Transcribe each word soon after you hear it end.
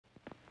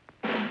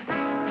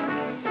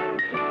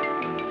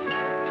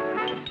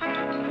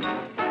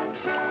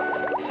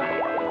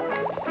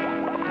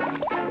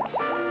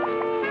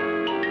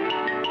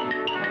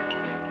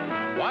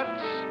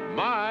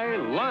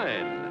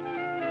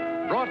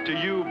to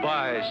you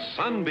by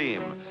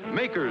Sunbeam,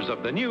 makers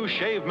of the new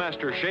Shave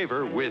Master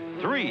shaver with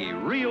 3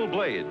 real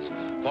blades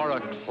for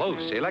a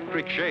close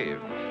electric shave.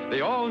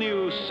 The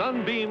all-new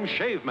Sunbeam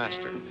Shave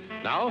Master.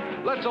 Now,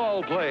 let's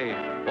all play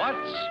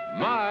What's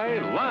My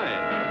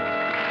Line?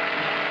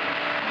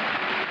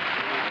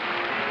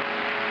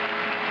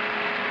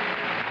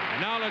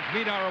 Now let's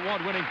meet our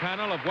award-winning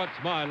panel of What's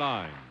My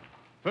Line.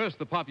 First,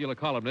 the popular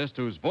columnist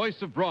whose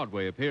voice of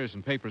Broadway appears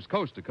in papers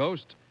coast to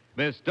coast,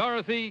 Miss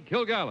Dorothy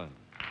Kilgallen.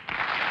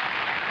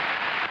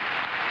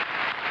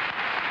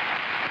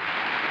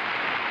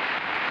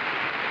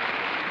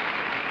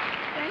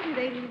 Thank you,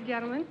 ladies and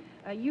gentlemen.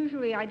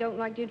 Usually I don't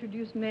like to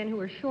introduce men who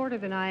are shorter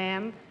than I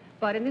am,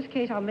 but in this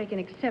case I'll make an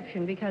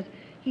exception because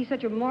he's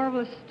such a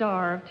marvelous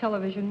star of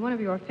television, one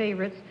of your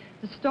favorites,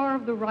 the star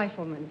of The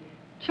Rifleman,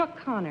 Chuck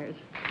Connors.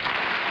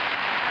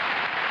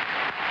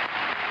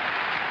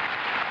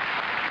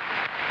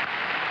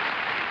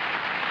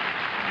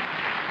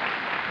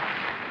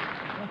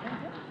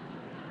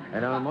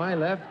 And on my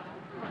left,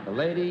 the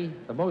lady,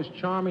 the most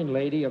charming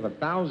lady of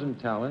 1,000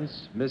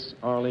 talents, Miss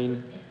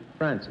Arlene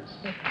Francis.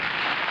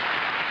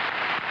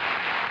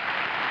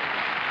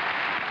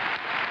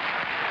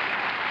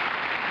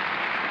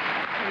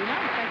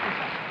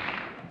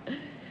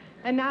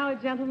 And now a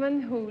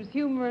gentleman whose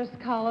humorous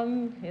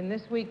column in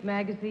this week's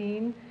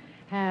magazine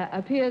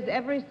appears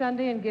every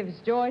Sunday and gives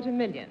joy to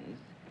millions.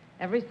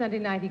 Every Sunday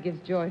night he gives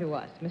joy to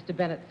us, Mr.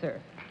 Bennett,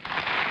 Cerf.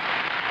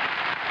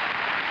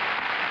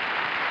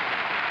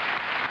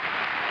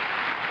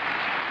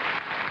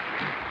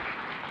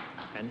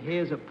 And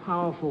here's a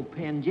powerful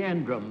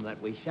panjandrum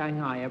that we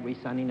Shanghai every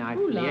Sunday night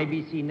Ooh, from the la.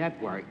 ABC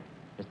network,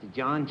 Mr.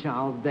 John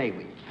Charles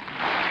Davies.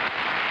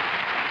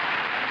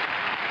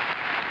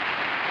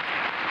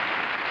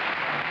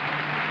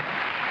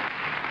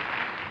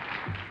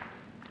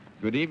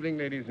 Good evening,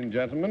 ladies and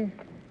gentlemen.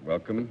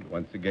 Welcome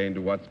once again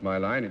to What's My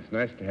Line. It's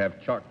nice to have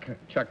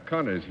Chuck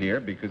Connors here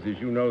because, as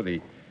you know,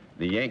 the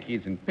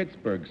Yankees in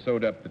Pittsburgh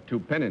sewed up the 2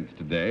 pennants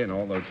today, and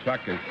although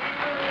Chuck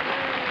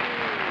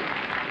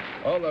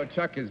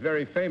is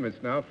very famous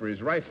now for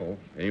his rifle,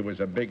 he was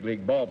a big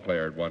league ball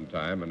player at one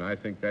time, and I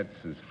think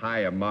that's as high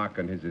a mark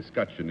on his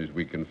escutcheon as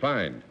we can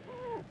find.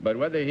 But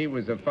whether he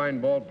was a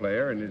fine ball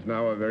player and is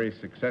now a very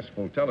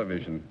successful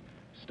television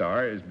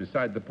star is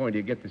beside the point.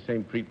 You get the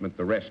same treatment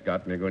the rest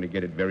got, and they're going to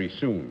get it very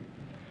soon.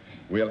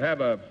 We'll have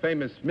a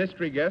famous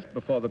mystery guest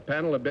before the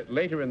panel a bit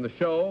later in the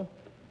show,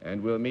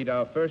 and we'll meet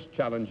our first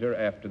challenger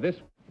after this.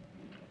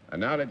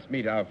 And now let's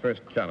meet our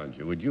first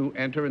challenger. Would you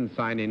enter and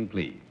sign in,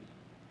 please?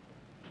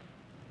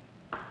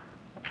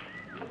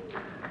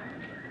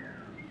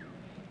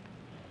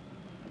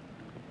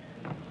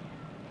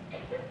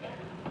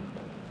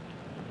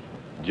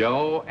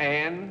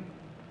 Joanne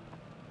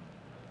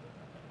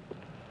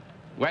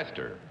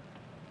Wester.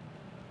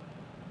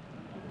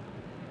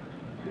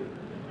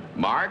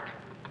 Mark?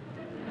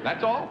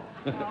 That's all?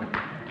 Joanne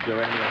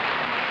Wester.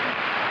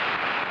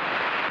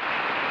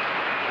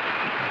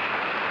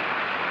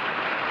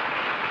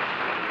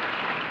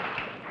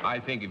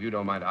 I think, if you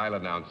don't mind, I'll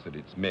announce that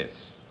it's Miss,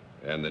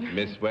 and that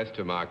Miss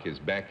Westermark is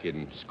back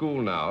in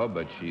school now,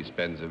 but she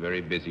spends a very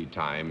busy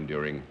time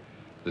during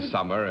the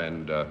summer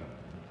and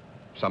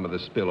some of the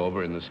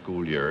spillover in the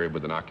school year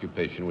with an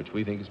occupation which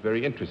we think is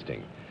very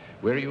interesting.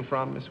 Where are you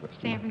from, Miss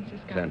Westermark? San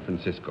Francisco. San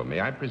Francisco. May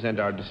I present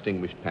our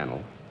distinguished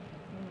panel?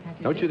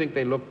 Don't you think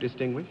they look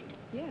distinguished?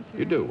 Yes.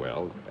 You do?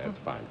 Well, that's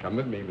fine. Come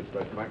with me, Miss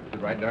Westermark.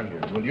 Sit right down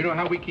here. Well, you know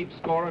how we keep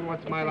score on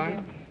What's My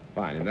Line?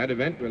 Fine. In that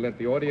event, we'll let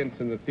the audience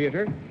in the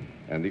theater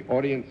and the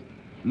audience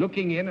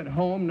looking in at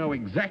home know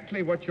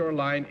exactly what your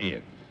line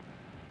is.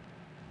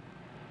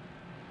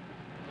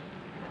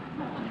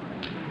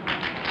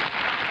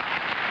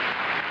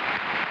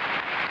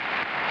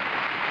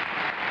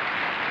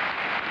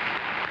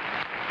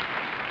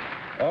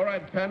 All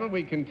right, panel,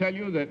 we can tell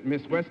you that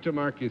Miss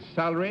Westermark is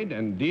salaried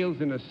and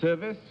deals in a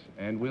service,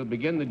 and we'll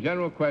begin the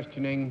general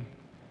questioning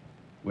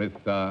with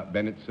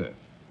Bennett, Cerf.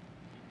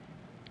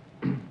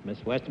 Miss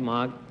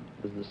Westermark,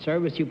 does the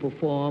service you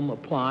perform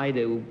apply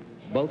to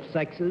both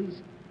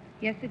sexes?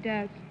 Yes, it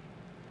does.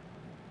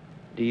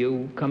 Do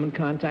you come in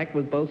contact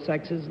with both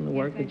sexes in the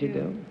work that you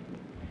do?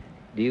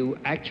 Do you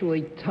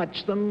actually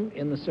touch them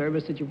in the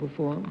service that you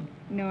perform?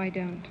 No, I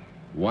don't.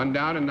 1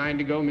 down and 9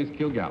 to go, Miss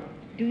Kilgallen.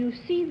 Do you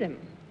see them?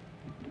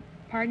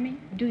 Pardon me?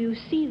 Do you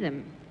see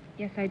them?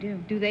 Yes, I do.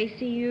 Do they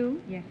see you?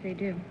 Yes, they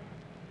do.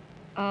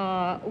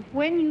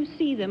 When you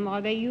see them, are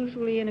they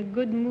usually in a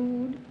good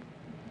mood?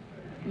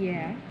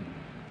 Yes.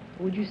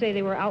 Would you say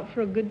they were out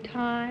for a good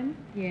time?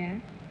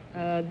 Yes.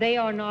 They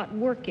are not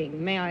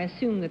working. May I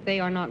assume that they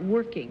are not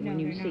working when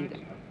you see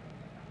them?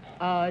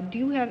 Do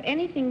you have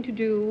anything to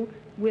do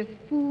with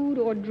food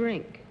or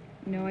drink?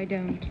 No, I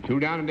don't.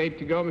 2 down and 8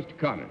 to go, Mr.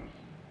 Connors.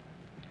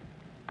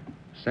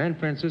 San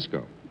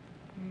Francisco.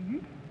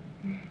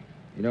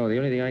 You know, the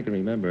only thing I can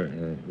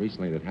remember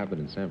recently that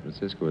happened in San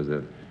Francisco is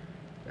that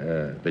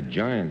the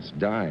Giants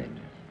died.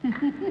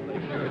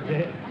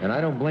 And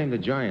I don't blame the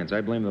Giants, I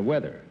blame the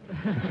weather.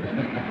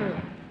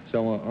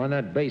 So on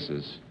that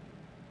basis,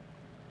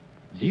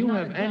 Do you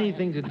have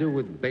anything to do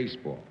with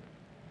baseball?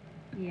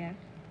 Yes.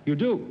 You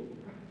do?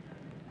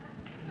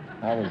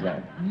 How was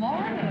that?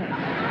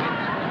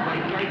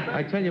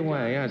 I tell you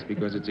why I ask,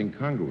 because it's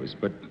incongruous,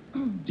 but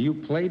do you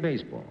play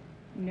baseball?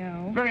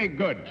 No. Very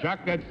good, Chuck.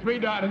 That's 3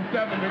 down and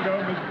 7 to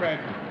go, Miss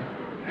Francis.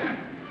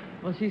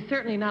 Well, she's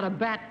certainly not a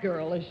bat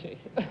girl, is she?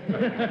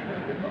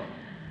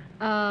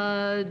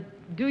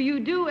 Do you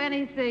do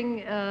anything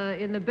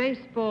in the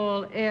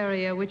baseball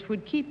area which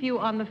would keep you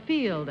on the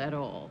field at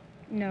all?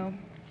 No.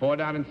 4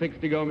 down and 6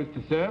 to go,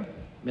 Mr. Cerf.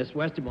 Miss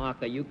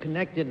Westermark, are you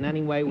connected in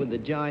any way with the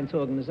Giants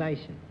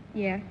organization?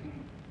 Yes.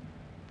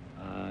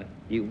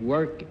 You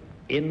work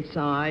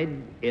inside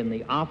in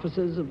the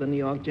offices of the New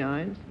York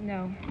Giants?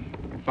 No.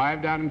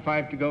 5 down and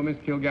 5 to go, Miss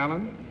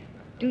Kilgallen.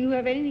 Do you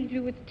have anything to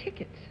do with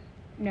tickets?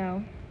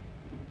 No.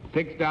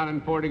 6 down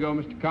and 4 to go,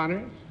 Mr.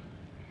 Connors.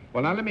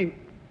 Well, now let me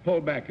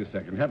pull back a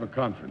second, have a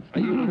conference. Are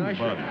you an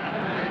usher?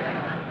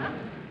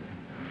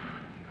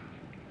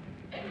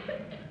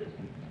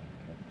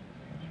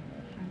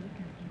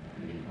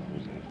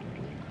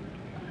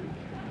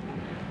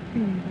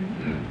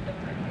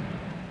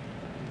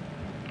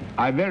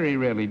 I very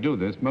rarely do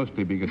this,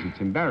 mostly because it's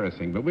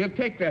embarrassing, but we'll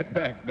take that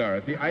back,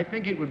 Dorothy. I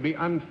think it would be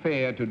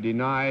unfair to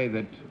deny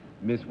that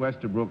Miss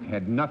Westerbrook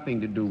had nothing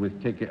to do with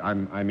tickets.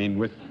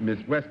 With Miss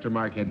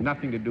Westermark had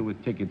nothing to do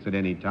with tickets at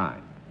any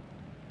time.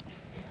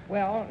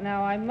 Well,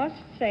 now, I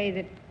must say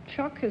that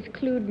Chuck has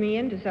clued me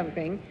into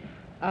something.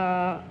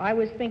 I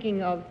was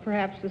thinking of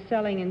perhaps the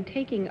selling and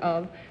taking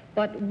of,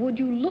 but would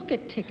you look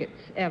at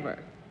tickets ever?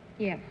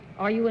 Yes.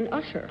 Are you an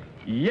usher?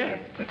 Yes.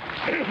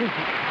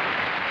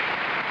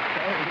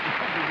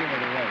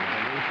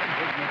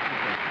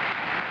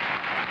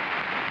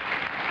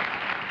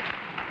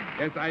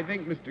 Yes, I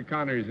think Mr.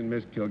 Connors and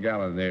Miss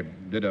Kilgallen, they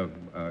did a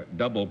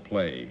double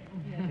play.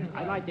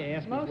 I'd like to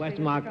ask Miss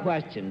Westermark a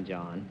question,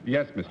 John.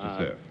 Yes, Mr.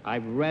 Cerf.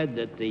 I've read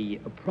that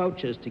the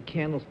approaches to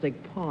Candlestick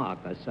Park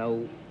are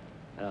so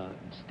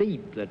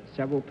steep that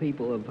several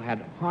people have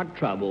had heart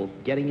trouble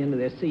getting into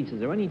their seats. Is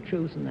there any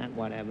truth in that,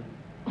 whatever?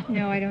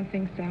 No, I don't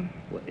think so.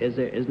 Well,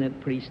 isn't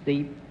it pretty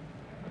steep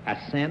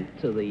ascent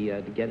to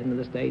get into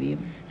the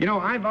stadium? You know,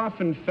 I've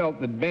often felt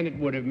that Bennett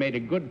would have made a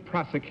good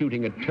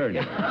prosecuting attorney.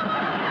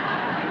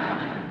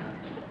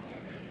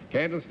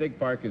 Candlestick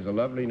Park is a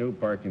lovely new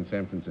park in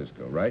San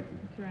Francisco, right?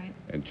 That's right.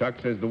 And Chuck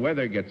says the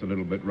weather gets a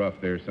little bit rough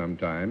there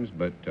sometimes,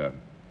 but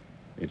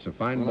it's a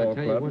fine ball I'll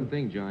tell club. you one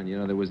thing, John. You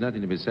know, there was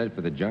nothing to be said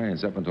for the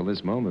Giants up until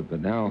this moment, but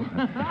now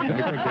I think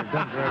they've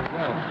done very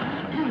well.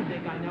 I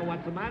think I know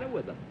what's the matter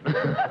with them.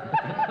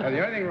 Now,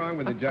 the only thing wrong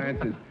with the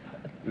Giants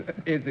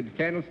is that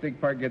Candlestick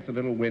Park gets a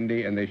little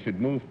windy, and they should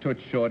move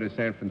Toots Shore to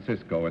San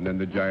Francisco, and then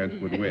the Giants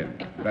would win.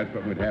 That's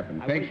what would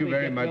happen. Thank you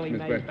very much,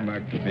 Miss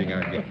Westermark, for being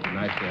our guest.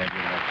 Nice to have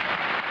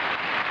you.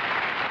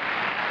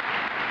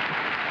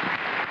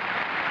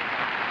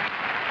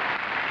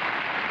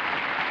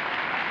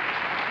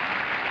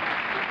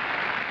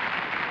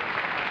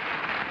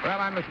 Well,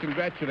 I must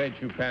congratulate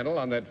you, panel,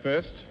 on that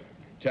first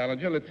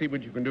challenger. Let's see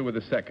what you can do with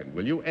the second.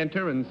 Will you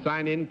enter and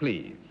sign in,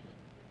 please?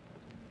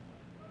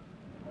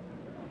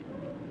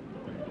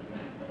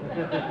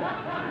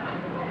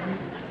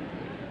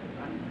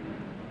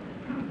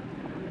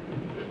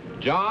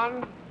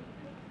 John?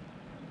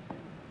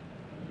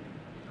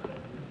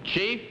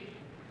 Chief?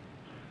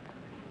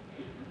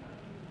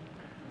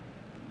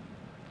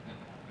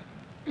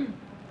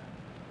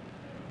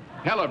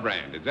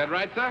 Hellebrand, is that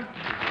right, sir?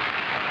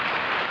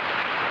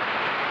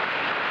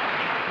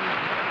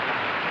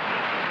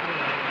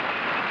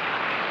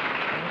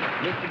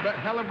 Mr.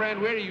 Hellebrand,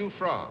 where are you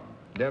from?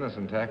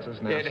 Denison, Texas.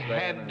 Now It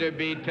had to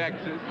be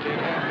Texas. It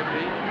had to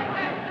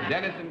be.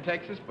 Denison,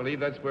 Texas. Believe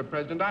that's where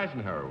President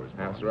Eisenhower was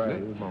born. That's right.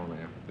 isn't He it? was born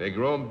there. They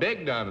grow 'em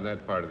big down in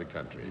that part of the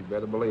country. You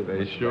better believe it.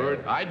 They sure.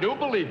 I do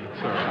believe it,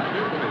 sir. I do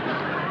believe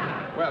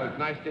it. Well, it's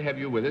nice to have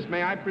you with us.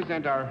 May I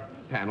present our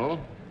panel?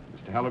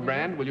 Mr.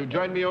 Hellebrand, will you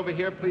join me over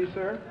here, please,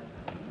 sir?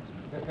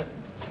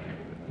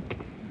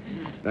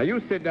 Now, you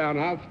sit down,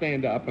 I'll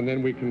stand up, and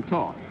then we can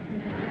talk.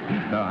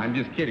 No, I'm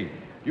just kidding.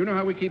 You know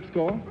how we keep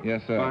score?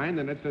 Yes, sir. Fine,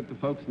 then let's let the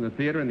folks in the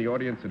theater and the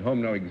audience at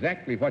home know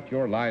exactly what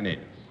your line is.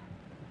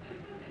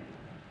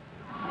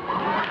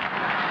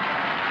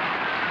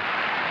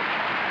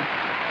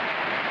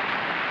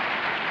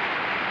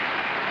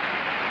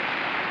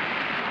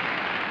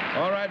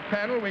 All right,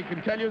 panel, we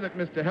can tell you that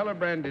Mr.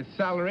 Hellebrand is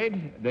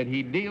salaried, that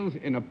he deals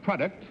in a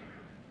product,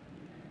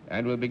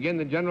 and we'll begin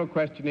the general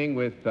questioning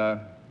with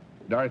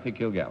Dorothy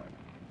Kilgallen.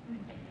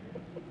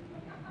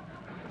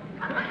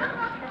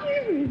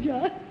 Excuse me,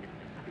 John.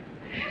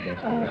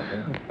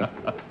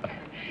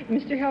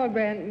 Mr.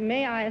 Hellebrand,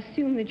 may I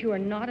assume that you are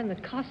not in the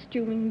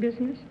costuming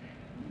business?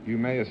 You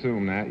may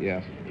assume that,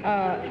 yes.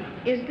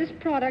 Is this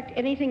product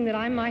anything that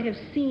I might have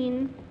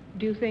seen,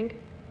 do you think?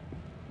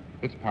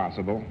 It's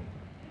possible.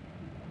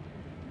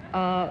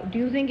 Do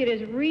you think it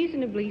is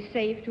reasonably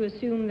safe to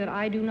assume that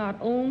I do not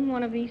own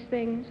one of these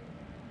things?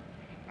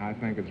 I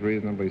think it's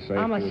reasonably safe.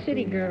 I'm to a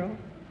city assume girl.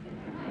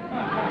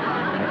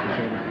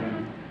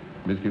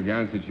 Miss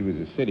Kilgallen said she was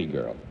a city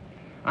girl.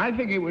 I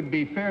think it would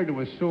be fair to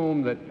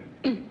assume that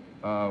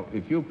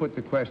If you put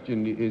the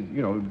question,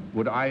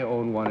 would I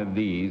own one of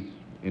these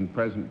in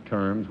present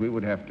terms, we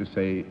would have to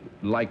say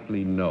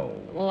likely no.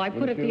 Well, I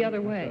put it the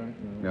other way.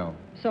 No.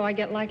 So I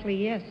get likely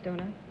yes,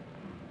 don't I?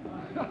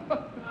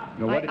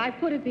 No, I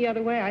put it the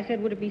other way. I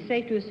said, would it be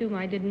safe to assume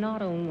I did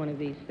not own one of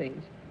these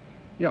things?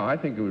 Yeah, I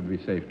think it would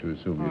be safe to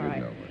assume you did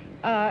know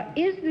one.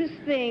 Is this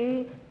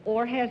thing,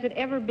 or has it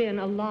ever been,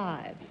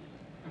 alive?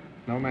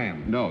 No,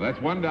 ma'am. No, that's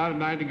 1 down and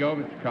 9 to go,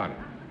 Mr.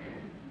 Connor.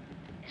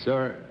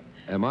 Sir,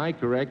 am I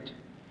correct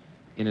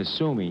in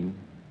assuming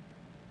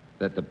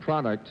that the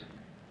product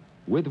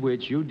with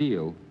which you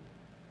deal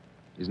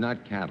is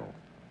not cattle?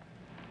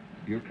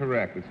 You're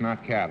correct. It's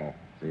not cattle.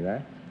 See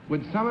that?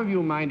 Would some of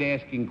you mind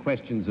asking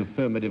questions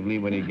affirmatively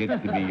when it gets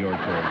to be your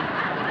turn?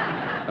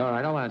 All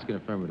right, I'll ask an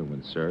affirmative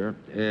one, sir.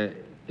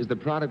 Is the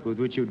product with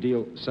which you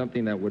deal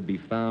something that would be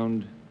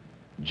found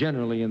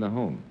generally in the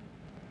home?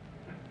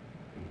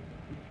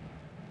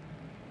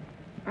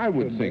 I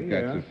would think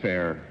that's a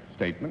fair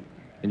statement.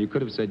 And you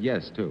could have said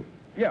yes, too.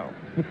 Yeah.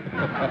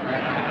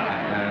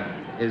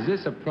 Is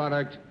this a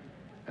product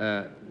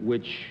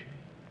which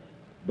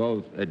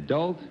both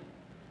adult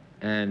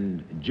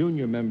and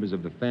junior members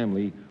of the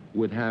family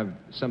would have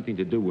something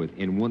to do with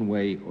in one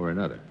way or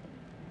another?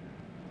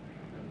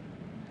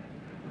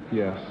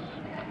 Yes.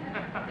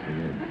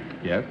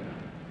 Yes.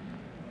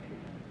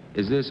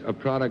 Is this a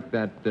product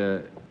that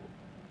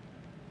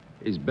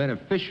is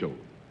beneficial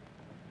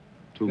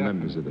to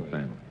members of the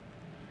family?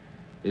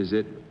 Is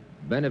it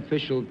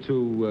beneficial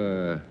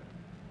to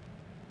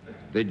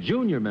the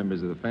junior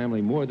members of the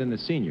family more than the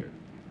senior?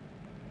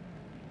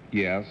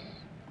 Yes.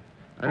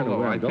 I don't know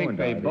where I I'm think going,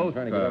 they Dad. both I'm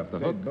trying to get off the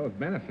hook. both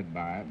benefit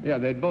by it. Yeah,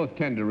 they'd both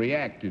tend to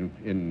react in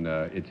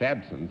its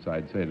absence,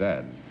 I'd say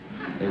that.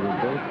 They will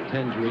both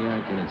tend to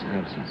react in its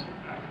absence.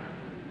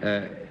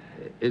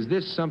 Is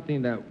this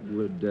something that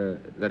would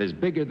that is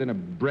bigger than a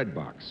bread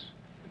box?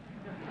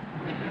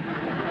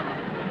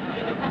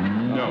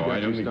 No, I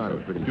don't think started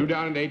so. pretty 2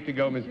 down and 8 to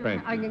go, Miss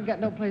Francis. I got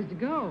no place to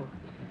go.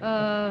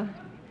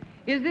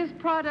 Is this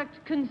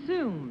product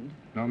consumed?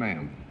 No,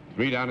 ma'am.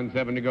 3 down and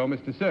 7 to go,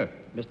 Mr. Cerf.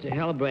 Mr.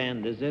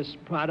 Hillebrand, does this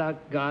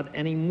product got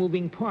any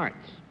moving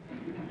parts?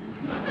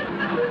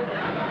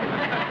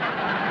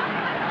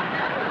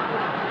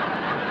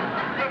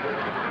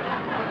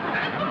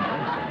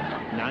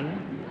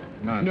 None?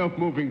 None. No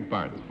moving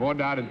parts. 4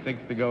 down and 6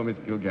 to go, Miss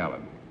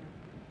Kilgallen.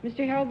 Mr.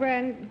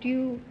 Hellbrand, do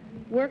you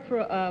work for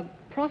a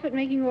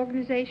profit-making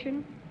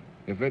organization?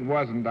 If it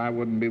wasn't, I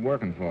wouldn't be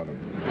working for them.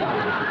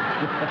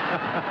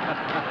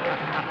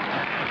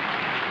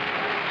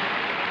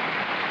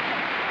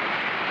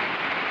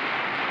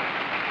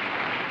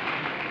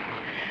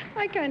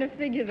 I kind of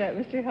figured that,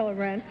 Mr.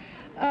 Hillebrand.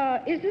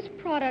 Is this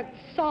product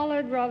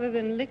solid rather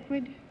than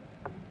liquid?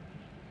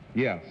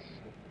 Yes.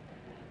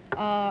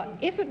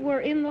 If it were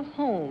in the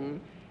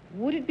home,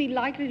 would it be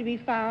likely to be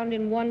found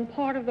in one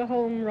part of the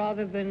home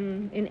rather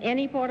than in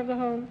any part of the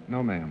home?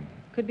 No, ma'am.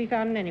 Could be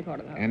found in any part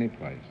of the home. Any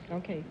place.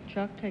 Okay,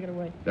 Chuck, take it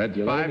away. That's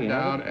 5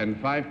 down and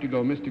 5 to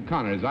go. Mr.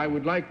 Connors, I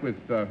would like, with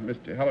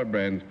Mr.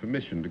 Hellerbrand's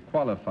permission, to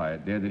qualify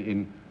it there that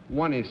in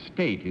one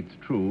estate, it's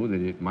true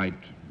that it might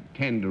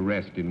tend to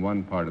rest in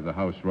one part of the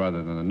house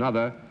rather than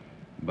another,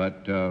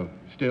 but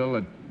still,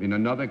 in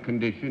another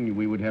condition,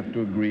 we would have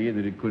to agree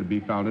that it could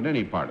be found in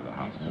any part of the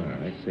house.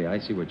 I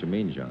see what you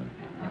mean, John.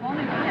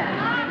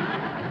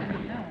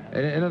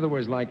 In other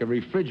words, like a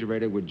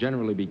refrigerator would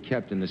generally be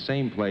kept in the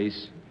same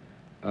place,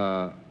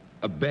 a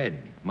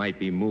bed might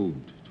be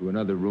moved to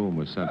another room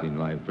or something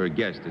like for a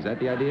guest. Is that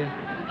the idea?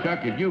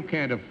 Chuck, if you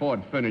can't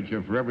afford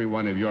furniture for every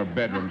one of your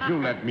bedrooms, you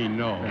let me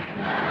know.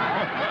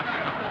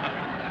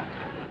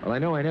 Well, I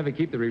know I never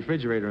keep the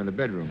refrigerator in the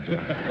bedroom,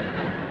 John.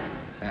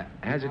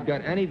 Has it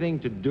got anything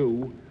to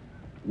do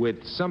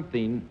with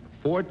something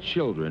for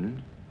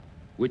children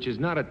which is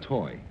not a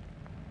toy?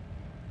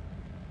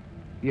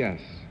 Yes.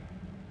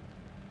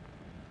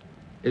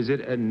 Is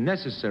it a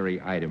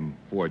necessary item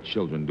for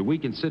children? Do we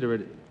consider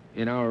it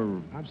in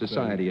our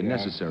society a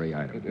necessary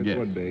item? It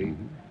would be.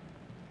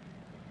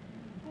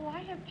 Oh, I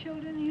have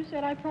children, and you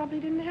said I probably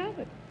didn't have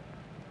it.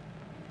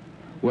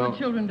 Well,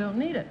 Children don't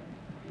need it.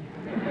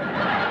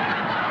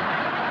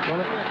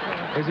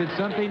 is it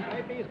something?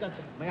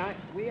 May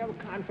we have a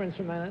conference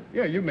for a minute?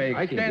 Yeah, you may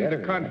I can extend get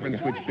the it. conference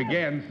which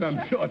began some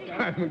short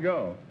time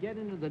ago. Get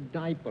into the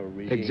diaper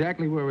regime.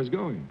 Exactly where I was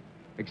going.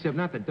 Except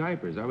not the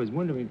diapers. I was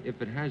wondering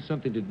if it has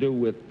something to do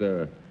with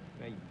a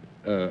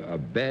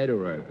bed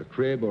or a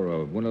crib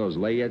or one of those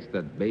layettes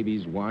that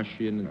babies wash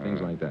in and things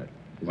like that.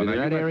 Is Well, it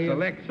now in that area?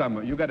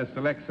 you got to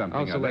select something.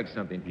 I'll Now, select that-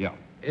 something. Yeah.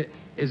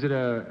 Is it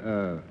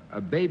a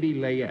baby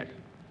layette?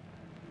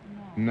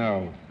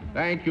 No.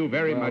 Thank you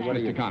very Well, much, what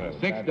do you Mr. Connors.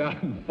 say? 6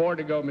 down, 4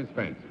 to go, Miss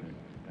Francis.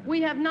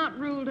 We have not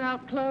ruled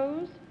out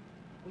clothes.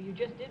 Well, you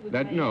just did with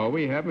That, no,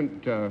 we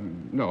haven't,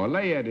 no, a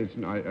layette is,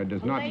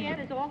 does not... layette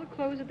is all the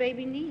clothes a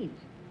baby needs.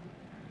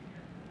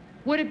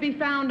 Would it be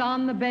found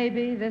on the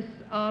baby, this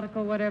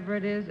article, whatever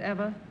it is,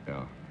 ever?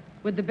 Yeah.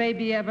 Would the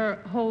baby ever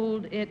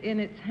hold it in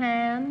its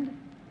hand?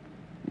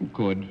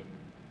 Could.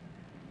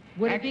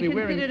 Would Actually, it be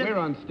considered we're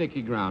on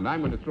sticky ground. I'm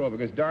going to throw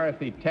because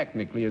Dorothy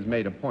technically has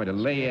made a point. A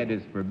layette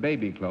is for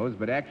baby clothes,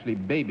 but actually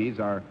babies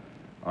are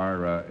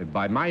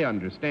by my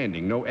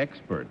understanding, no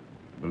expert,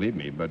 believe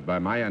me, but by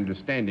my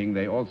understanding,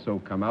 they also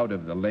come out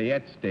of the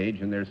layette stage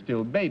and they're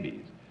still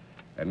babies.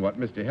 And what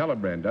Mr.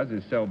 Hellebrand does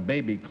is sell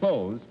baby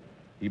clothes.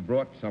 He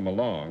brought some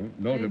along,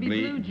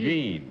 notably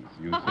jeans,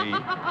 you see.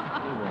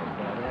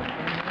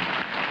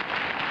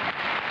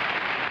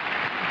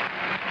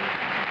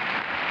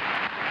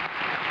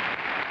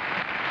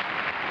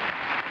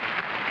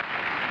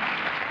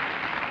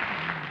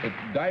 It's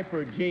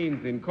Diaper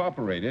Jeans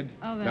Incorporated.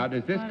 Oh, now,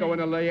 does this go in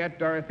a layette,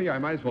 Dorothy? I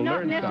might as well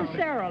learn something. Not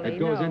necessarily, It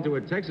goes no. into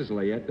a Texas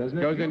layette, doesn't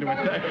it? Goes into a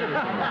Texas.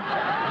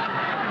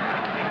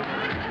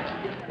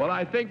 Well,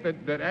 I think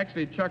that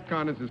actually Chuck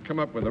Connors has come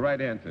up with the right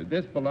answer.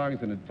 This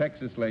belongs in a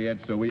Texas layette,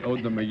 so we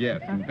owed them a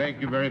yes. And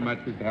thank you very much,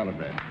 Mr.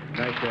 Hellebrand.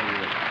 Nice to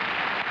have you.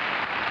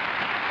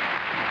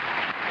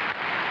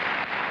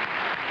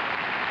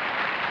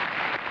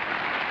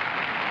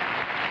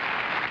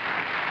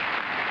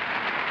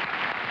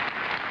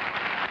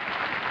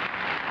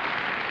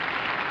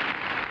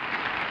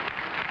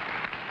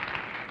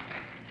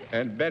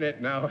 And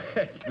Bennett now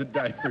has the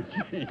diaper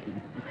jeans.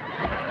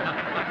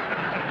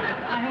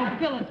 I hope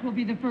Phyllis will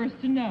be the first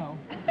to know.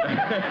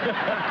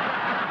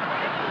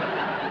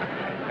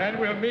 And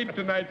we'll meet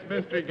tonight's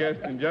mystery guest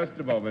in just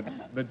a moment.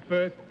 But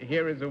first,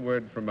 here is a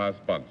word from our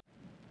sponsor.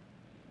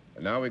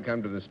 And now we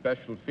come to the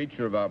special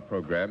feature of our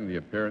program, the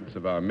appearance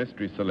of our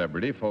mystery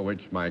celebrity, for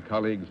which my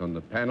colleagues on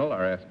the panel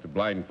are asked to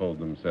blindfold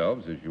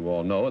themselves. As you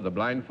all know, are the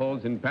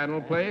blindfolds in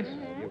panel place?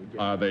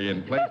 Are they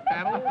in place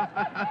panel?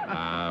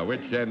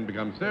 Which end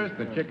becomes first,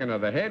 the chicken or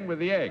the hen with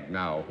the egg?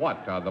 Now,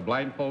 what? Are the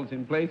blindfolds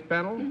in place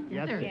panel?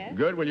 Yes, sir. Yes.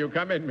 Good. Will you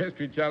come in,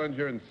 mystery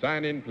challenger, and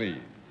sign in,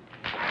 please?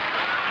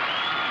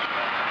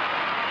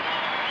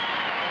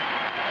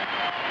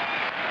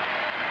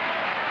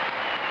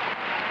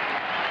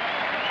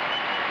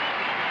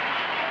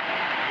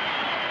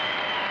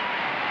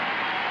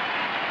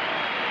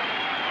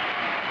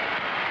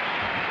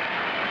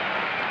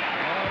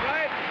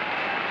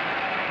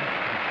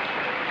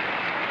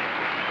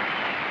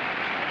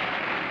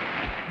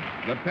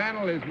 The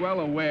panel is well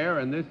aware,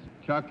 and this,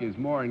 Chuck, is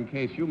more in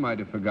case you might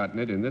have forgotten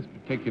it. In this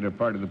particular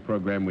part of the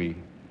program, we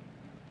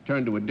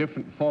turn to a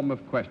different form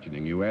of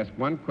questioning. You ask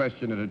one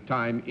question at a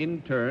time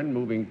in turn,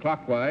 moving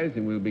clockwise,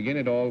 and we'll begin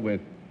it all with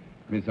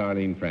Miss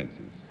Arlene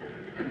Francis.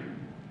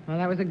 Well,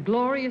 that was a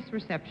glorious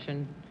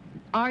reception.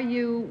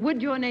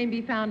 Would your name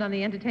be found on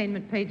the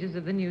entertainment pages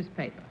of the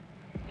newspaper?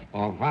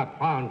 Of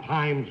upon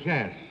times,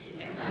 yes.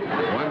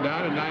 One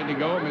down and 9 to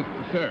go,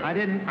 Mr. Cerf. I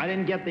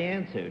didn't get the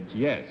answer.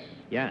 Yes.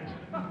 Yes.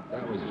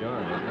 That was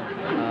John, wasn't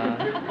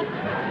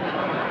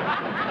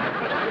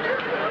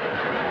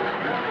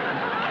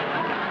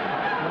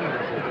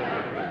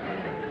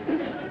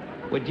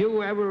it? Would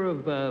you ever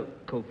have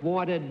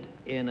cavorted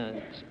in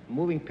a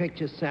moving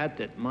picture set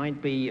that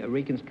might be a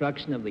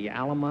reconstruction of the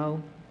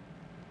Alamo?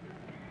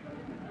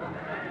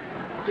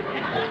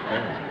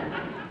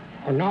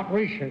 Not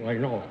recently,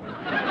 no.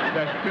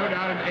 That's 2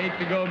 down and 8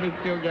 to go, Miss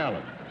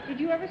Kilgallen.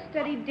 Did you ever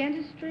study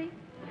dentistry?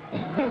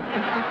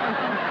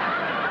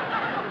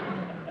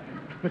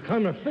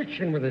 Become a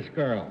fiction with this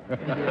girl.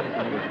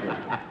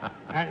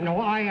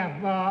 No, I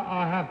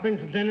have been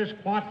to dentist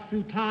quite a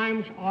few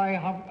times. I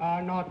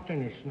have not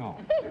finished, no.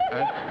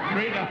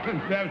 3 down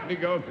and 7 to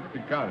go,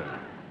 Mr. Connors.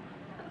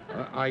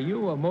 Are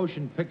you a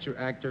motion picture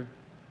actor?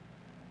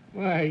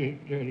 Why, you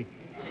dirty.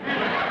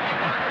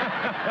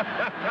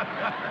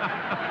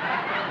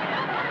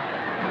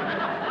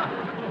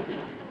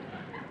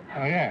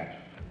 Oh, yes.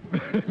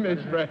 Miss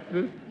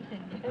Francis?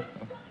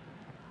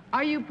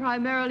 Are you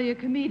primarily a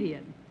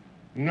comedian?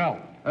 No.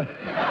 Well,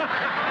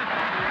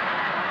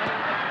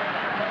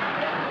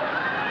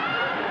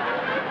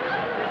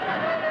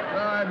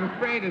 I'm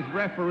afraid as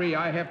referee,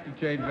 I have to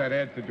change that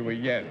answer to a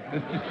yes.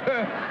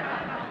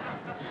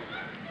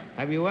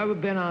 Have you ever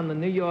been on the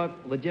New York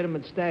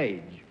legitimate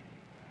stage?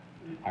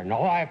 I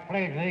know I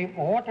played the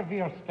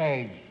vaudeville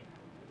stage.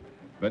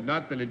 But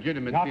not the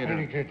legitimate Not theater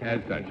the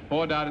legitimate as such.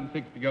 4 down and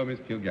 6 to go, Miss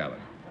Kilgallen.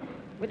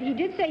 But he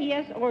did say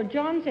yes, or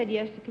John said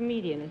yes to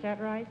comedian. Is that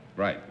right?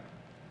 Right.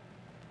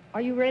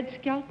 Are you Red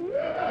Skelton?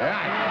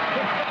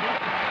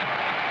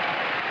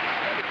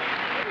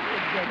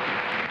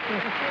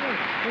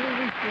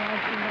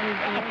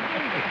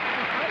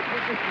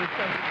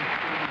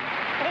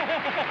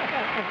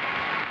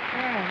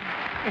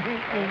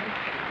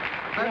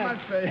 I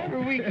must say...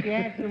 Every week you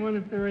ask someone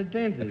if they're a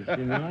dentist,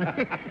 you know.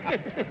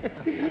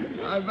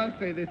 I must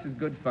say this is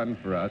good fun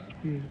for us.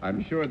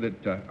 I'm sure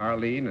that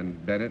Arlene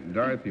and Bennett and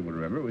Dorothy will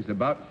remember. It was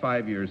about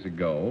 5 years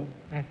ago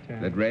That's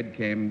right. that Red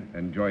came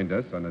and joined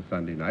us on a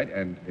Sunday night,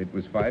 and it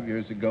was 5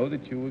 years ago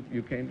that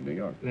you came to New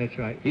York. That's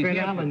right. He's Fred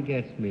here Allen for-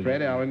 guessed me.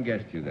 Fred Allen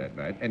guessed you that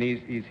night, and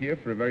he's here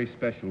for a very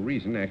special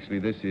reason. Actually,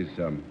 this is,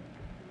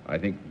 I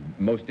think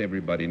most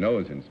everybody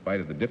knows, in spite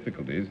of the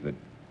difficulties that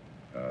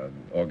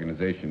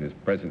organization is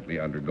presently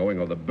undergoing,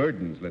 or the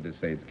burdens, let us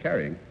say, it's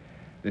carrying,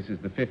 This is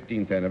the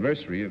 15th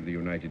anniversary of the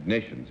United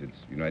Nations. It's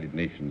United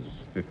Nations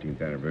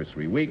 15th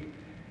anniversary week.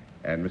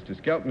 And Mr.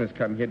 Skelton has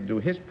come here to do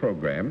his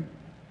program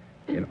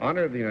in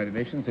honor of the United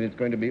Nations, and it's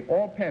going to be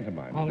all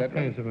pantomime. All Is that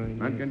right? pantomime,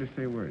 Not yes. going to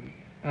say a word.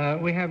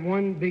 We have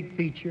one big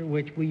feature,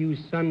 which we use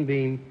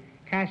Sunbeam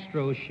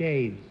Castro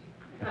shaves.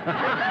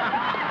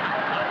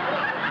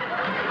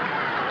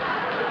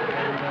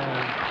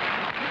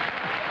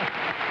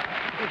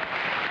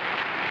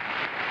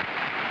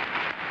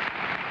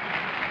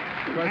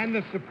 And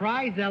the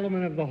surprise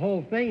element of the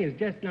whole thing is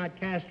just not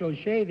Castro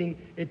shaving.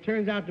 It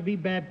turns out to be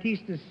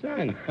Baptista's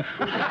son.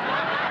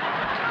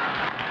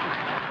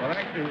 Well,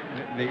 actually,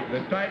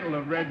 the title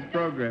of Red's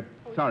program...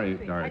 Sorry,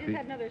 I Dorothy. just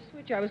had another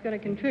switch I was going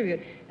to contribute.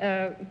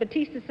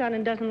 Batista's son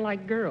and doesn't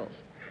like girls.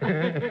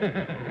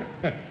 The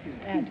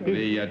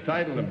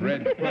title of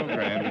Red's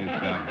program is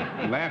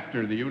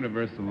Laughter, the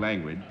Universal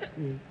Language.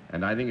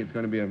 And I think it's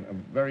going to be a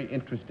very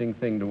interesting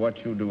thing to watch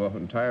you do an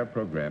entire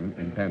program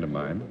in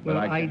pantomime. Well,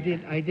 I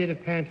did a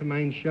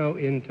pantomime show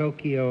in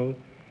Tokyo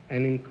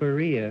and in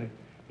Korea.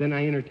 Then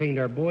I entertained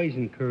our boys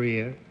in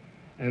Korea.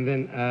 And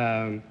then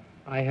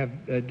I have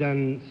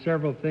done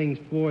several things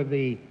for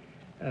the,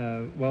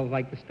 well,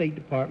 like the State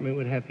Department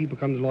would have people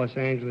come to Los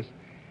Angeles,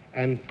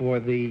 and for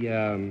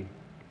the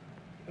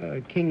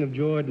King of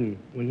Jordan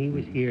when he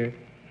was here.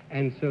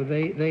 And so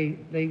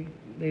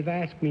they've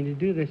asked me to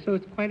do this. So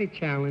it's quite a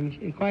challenge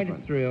and quite a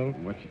thrill.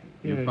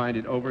 You find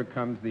it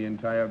overcomes the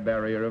entire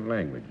barrier of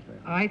language, then?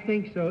 I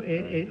think so.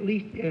 At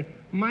least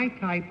my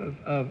type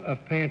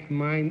of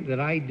pantomime that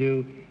I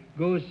do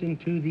goes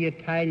into the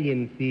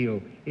Italian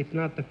feel. It's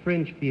not the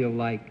French feel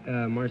like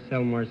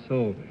Marcel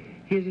Marceau.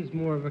 His is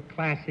more of a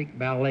classic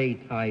ballet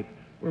type,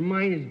 where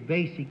mine is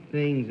basic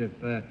things.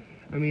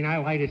 I mean, I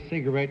light a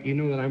cigarette, you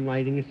know that I'm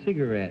lighting a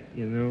cigarette,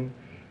 you know.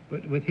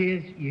 But with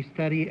his, you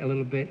study a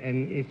little bit,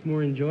 and it's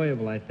more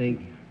enjoyable, I think.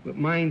 But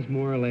mine's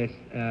more or less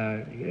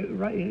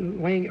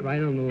laying it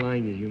right on the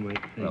line, as you might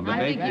say. Well,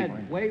 I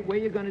think where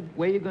you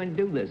going to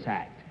do this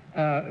act?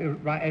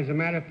 As a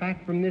matter of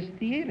fact, from this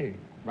theater.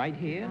 Right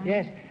here?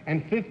 Yes,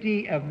 and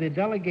 50 of the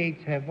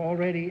delegates have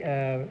already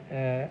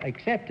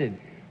accepted,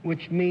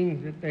 which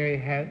means that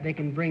they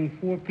can bring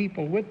 4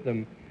 people with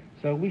them.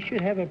 So we should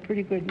have a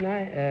pretty good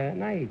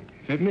night.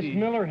 Miss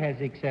Miller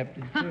has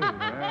accepted, too.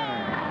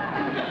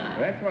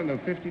 That's one of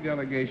the 50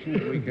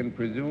 delegations. We can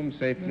presume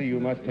safely you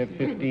must have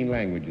 15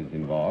 languages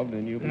involved,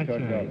 and you'll be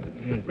taught all of it.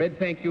 Yes. Red,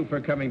 thank you for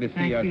coming to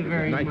see us. Thank you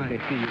very much. Nice to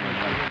see you.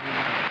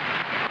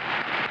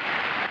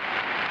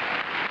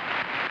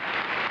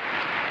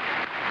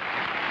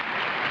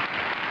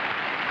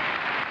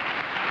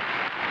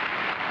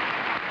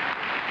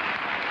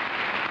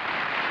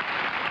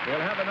 We'll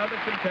have another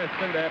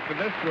contestant after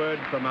this word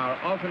from our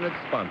alternate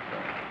sponsor.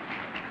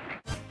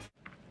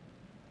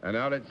 And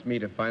now let's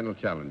meet a final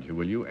challenger.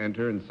 Will you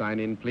enter and sign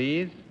in,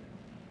 please?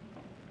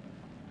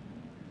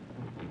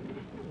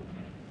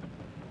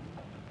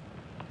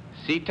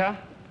 Sita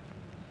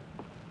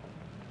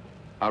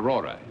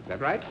Aurora, is that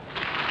right?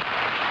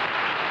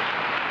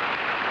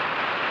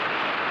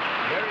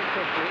 Very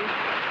quickly.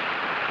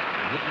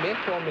 Is it Miss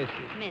or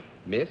Mrs.? Miss.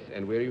 Miss,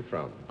 and where are you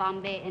from?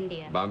 Bombay,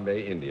 India.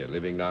 Bombay, India,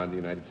 living now in the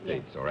United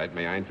States. Yes. All right,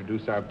 may I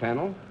introduce our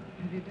panel?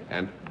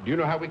 And do you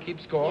know how we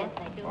keep score?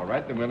 Yes, I do. All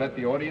right, then we'll let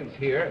the audience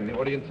hear and the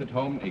audience at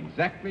home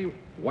exactly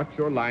what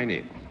your line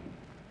is.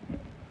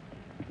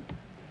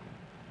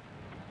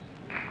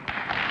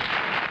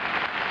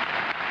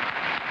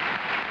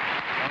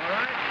 All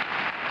right.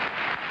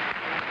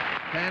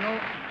 Panel,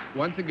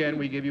 once again,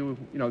 we give you,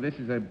 this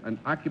is an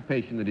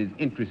occupation that is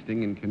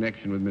interesting in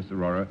connection with Miss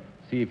Aurora.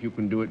 See if you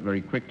can do it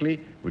very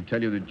quickly. We'll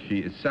tell you that she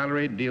is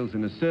salaried, deals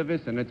in a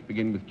service, and let's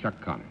begin with Chuck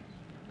Connors.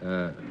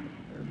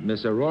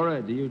 Miss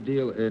Aurora, do you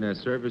deal in a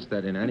service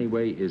that in any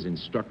way is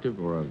instructive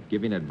or of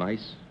giving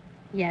advice?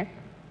 Yes.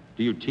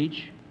 Do you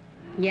teach?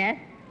 Yes.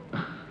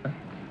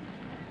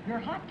 You're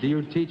hot. Do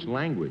you teach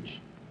language?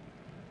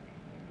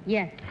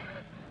 Yes.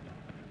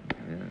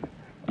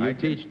 Yeah.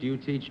 Do you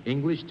teach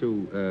English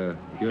to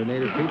your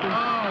native people?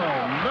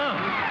 Oh, no!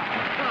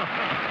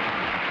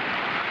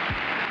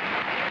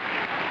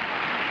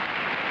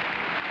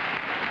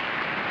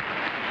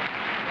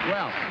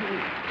 Well,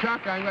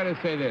 Chuck, I'm going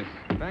to say this.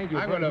 Thank you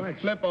I'm very going much.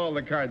 to flip all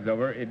the cards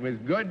over. It was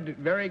good,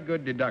 very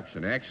good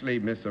deduction. Actually,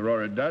 Miss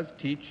Aurora does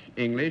teach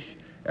English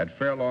at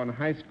Fairlawn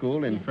High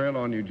School in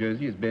Fairlawn, New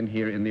Jersey. Has been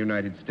here in the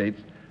United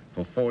States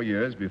for 4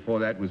 years. Before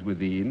that was with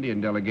the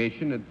Indian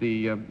delegation at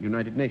the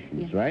United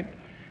Nations, right?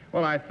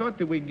 Well, I thought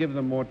that we'd give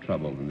them more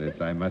trouble than this,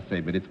 I must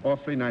say, but it's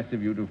awfully nice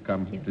of you to have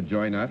come to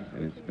join us,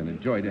 and it's been a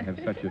joy to have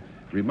such a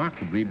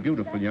remarkably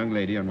beautiful young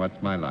lady on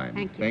What's My Line.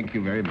 Thank you. Thank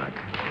you very much.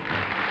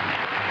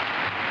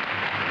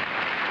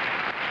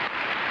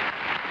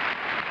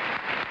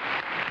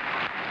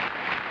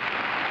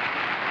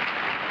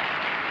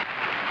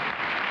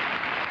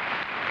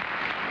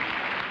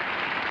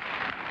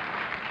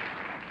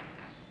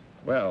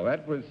 Well,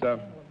 that was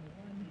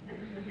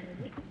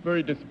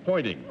very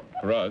disappointing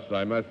for us,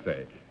 I must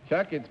say.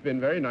 Chuck, it's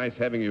been very nice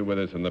having you with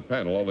us in the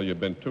panel, although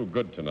you've been too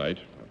good tonight.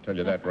 I'll tell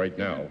you that right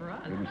now.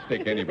 Didn't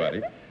stick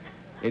anybody.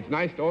 It's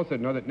nice to also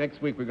know that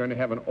next week we're going to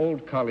have an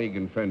old colleague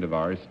and friend of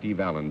ours, Steve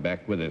Allen,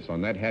 back with us.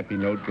 On that happy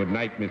note, good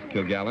night, Miss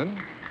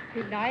Kilgallen.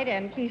 Good night,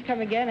 and please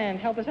come again and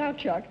help us out,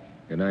 Chuck.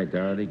 Good night,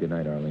 Dorothy. Good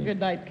night, Arlene. Good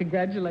night.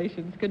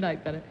 Congratulations. Good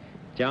night, Bennett.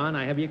 John,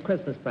 I have your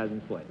Christmas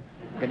present for you.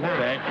 Good night.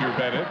 Thank you,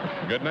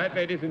 Bennett. Good night,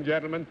 ladies and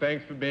gentlemen.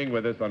 Thanks for being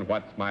with us on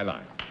What's My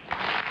Line.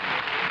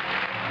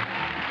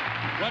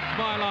 What's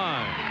My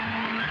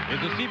Line is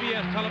a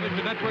CBS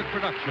Television Network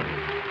production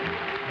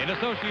in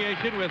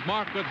association with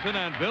Mark Goodson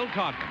and Bill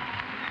Todman.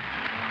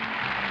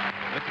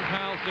 This is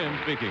Hal Sims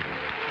speaking.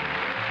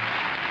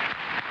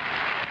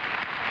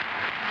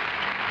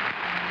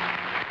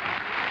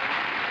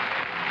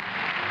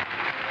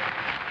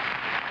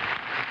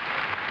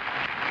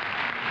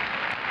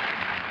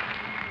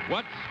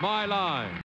 What's My Line?